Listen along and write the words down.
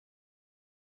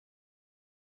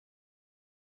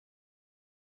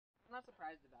I'm not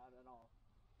surprised about it at all.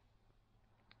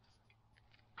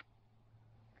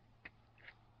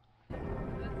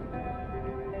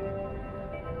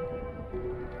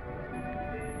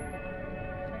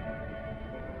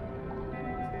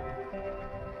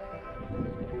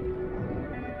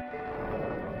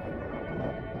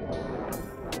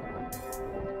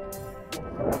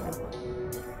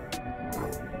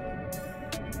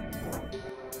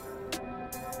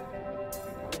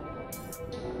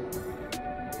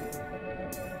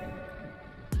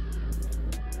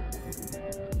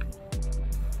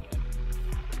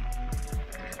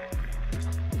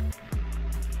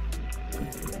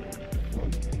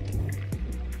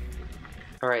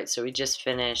 Alright, so we just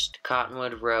finished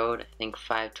Cottonwood Road, I think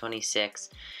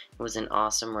 526. It was an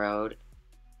awesome road.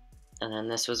 And then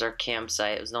this was our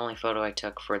campsite. It was the only photo I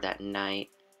took for that night.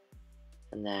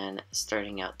 And then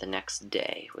starting out the next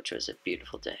day, which was a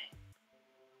beautiful day.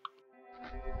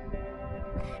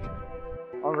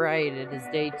 Alright, it is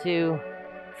day 2,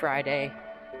 Friday.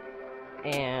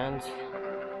 And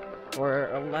we're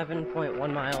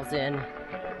 11.1 miles in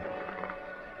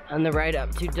on the ride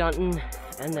up to Dunton.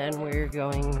 And then we're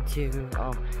going to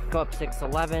go up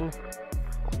 611.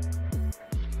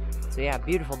 So yeah,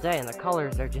 beautiful day, and the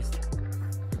colors are just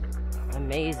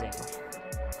amazing.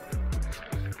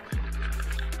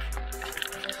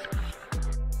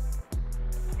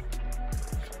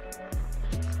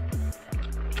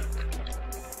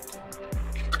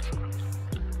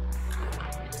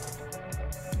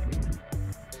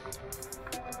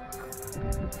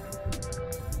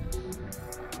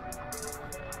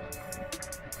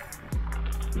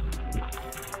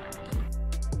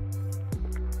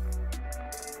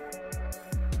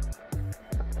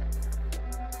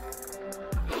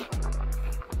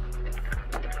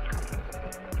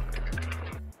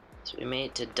 We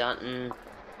made it to Dunton.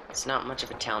 It's not much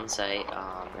of a town site.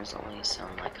 There's only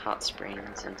some like hot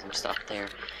springs and some stuff there.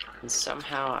 And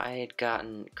somehow I had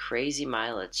gotten crazy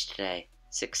mileage today.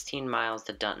 16 miles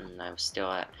to Dunton, and I was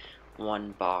still at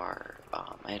 1 bar.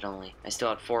 I still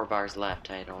had 4 bars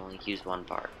left. I had only used 1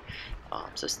 bar.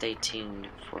 So stay tuned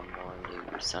for more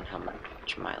news on how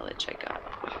much mileage I got.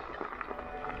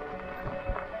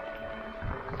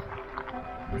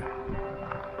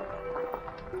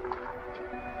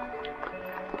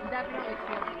 Definitely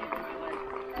feeling it in my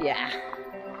legs. Yeah.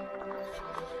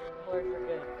 Colors are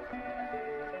good.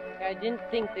 I didn't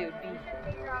think they would be.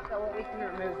 Figure out that what we can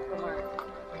remove from our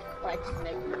bikes to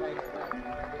make the bikes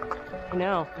better. I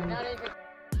know. Not even.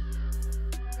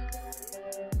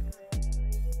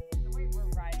 The way we're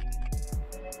riding.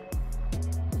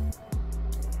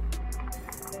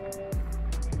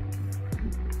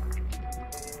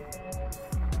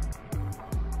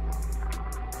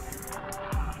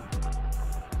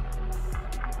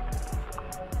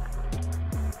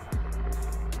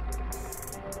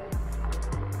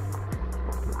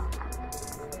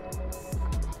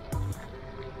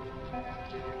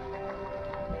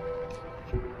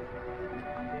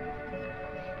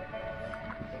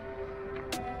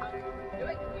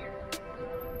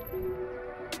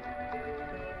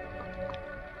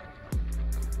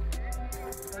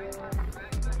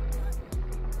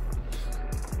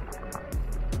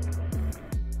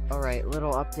 Alright,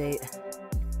 little update.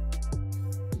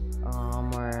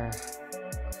 We're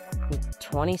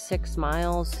 26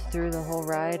 miles through the whole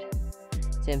ride.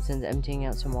 Samson's emptying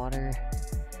out some water.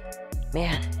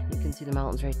 Man, you can see the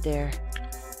mountains right there.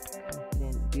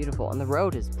 Beautiful, and the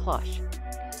road is plush.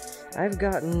 I've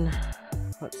gotten,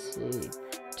 let's see,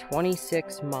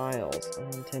 26 miles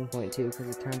on 10.2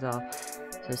 because it turns off.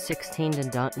 So 16 to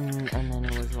Dunton, and then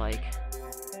it was like,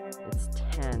 it's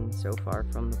 10 so far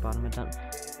from the bottom of Dunton.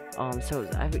 So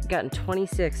I've gotten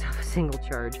 26 off a single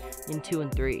charge in 2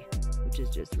 and 3, which is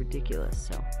just ridiculous.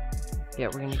 So yeah,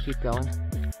 we're gonna keep going.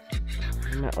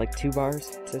 I'm at like 2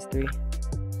 bars, it says 3.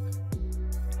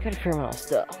 Got a fair amount of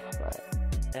stuff, but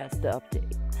that's the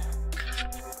update.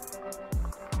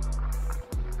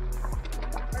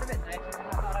 Part of it nicer than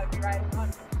I thought I'd be riding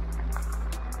on.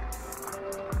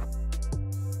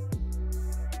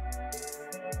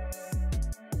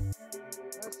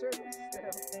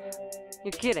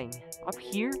 You're kidding. Up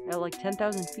here at like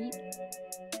 10,000 feet?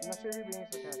 I'm not sure if you're being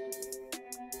sarcastic.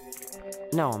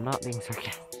 No, I'm not being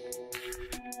sarcastic.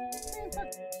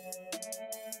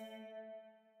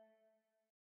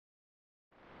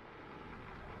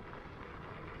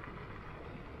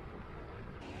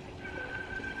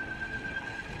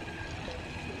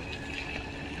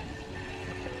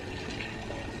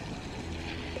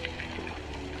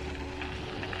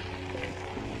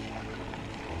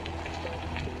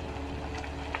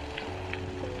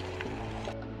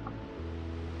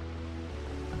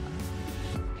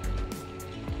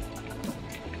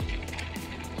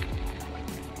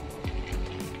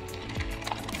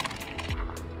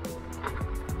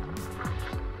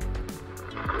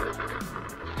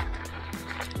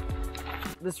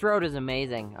 this road is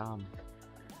amazing.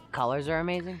 Colors are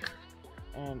amazing.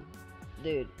 And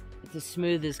dude, it's as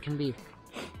smooth as can be.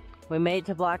 We made it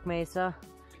to Black Mesa.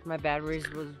 My batteries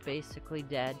was basically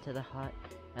dead to the hut.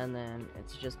 And then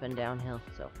it's just been downhill.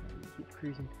 So keep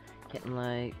cruising. Getting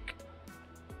like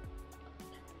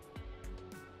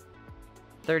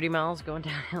 30 miles going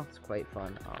downhill. It's quite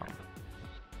fun.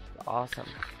 It's awesome.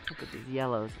 Look at these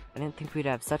yellows. I didn't think we'd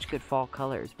have such good fall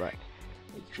colors, but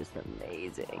it's just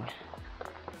amazing.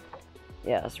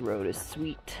 Yeah, this road is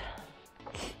sweet.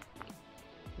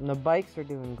 And the bikes are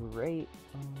doing great.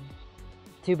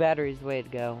 2 batteries the way to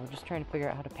go. We're just trying to figure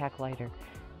out how to pack lighter.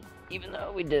 Even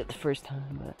though we did it the first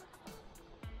time, but...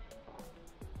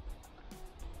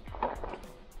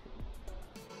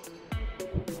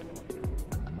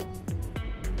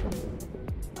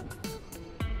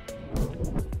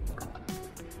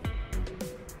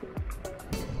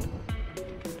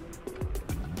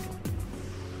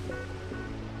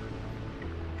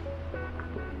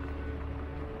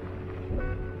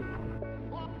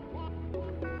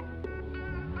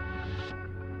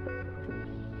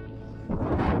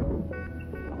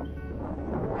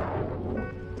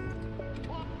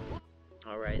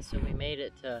 Alright, so we made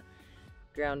it to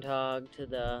Groundhog, to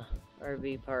the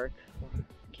RV park,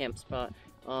 camp spot,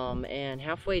 and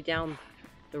halfway down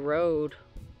the road,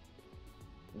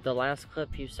 the last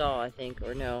clip you saw, I think,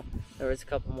 or no, there was a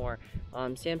couple more,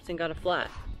 Samson got a flat,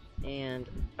 and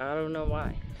I don't know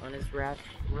why, on his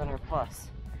Radrunner Plus.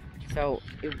 So,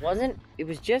 it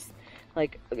was just,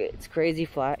 like, okay, it's crazy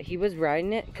flat. He was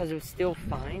riding it because it was still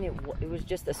fine. It was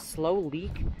just a slow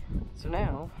leak. So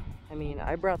now, I mean,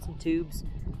 I brought some tubes,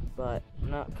 but I'm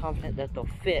not confident that they'll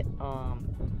fit.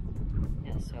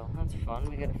 Yeah, so that's fun.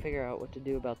 We gotta figure out what to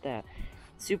do about that.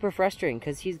 Super frustrating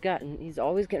because he's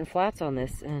always getting flats on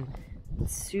this, and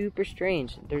it's super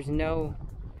strange. There's no,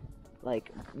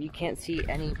 like, you can't see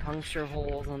any puncture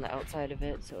holes on the outside of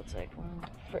it, so it's like, well,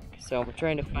 frick. So we're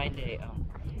trying to find a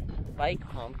bike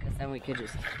pump, because then we could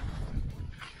just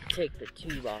take the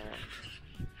tube off.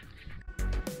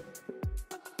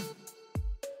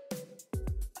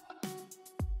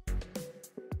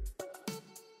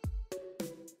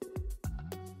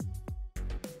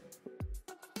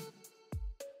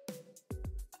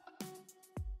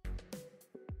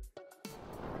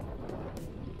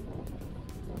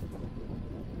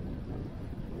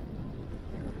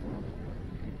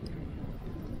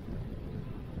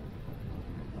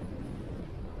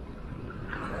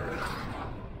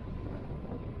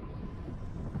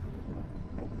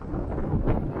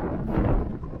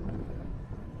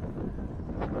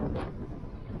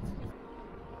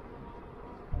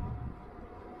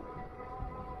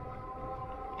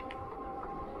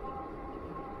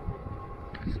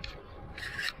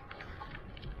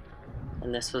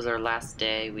 And this was our last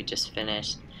day. We just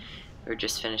finished. We were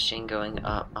just finishing going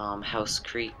up House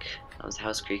Creek. That was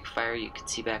House Creek Fire, you could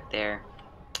see back there.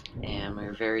 And we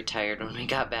were very tired when we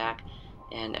got back.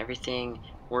 And everything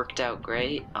worked out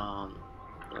great.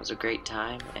 It was a great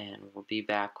time, and we'll be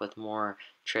back with more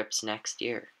trips next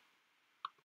year.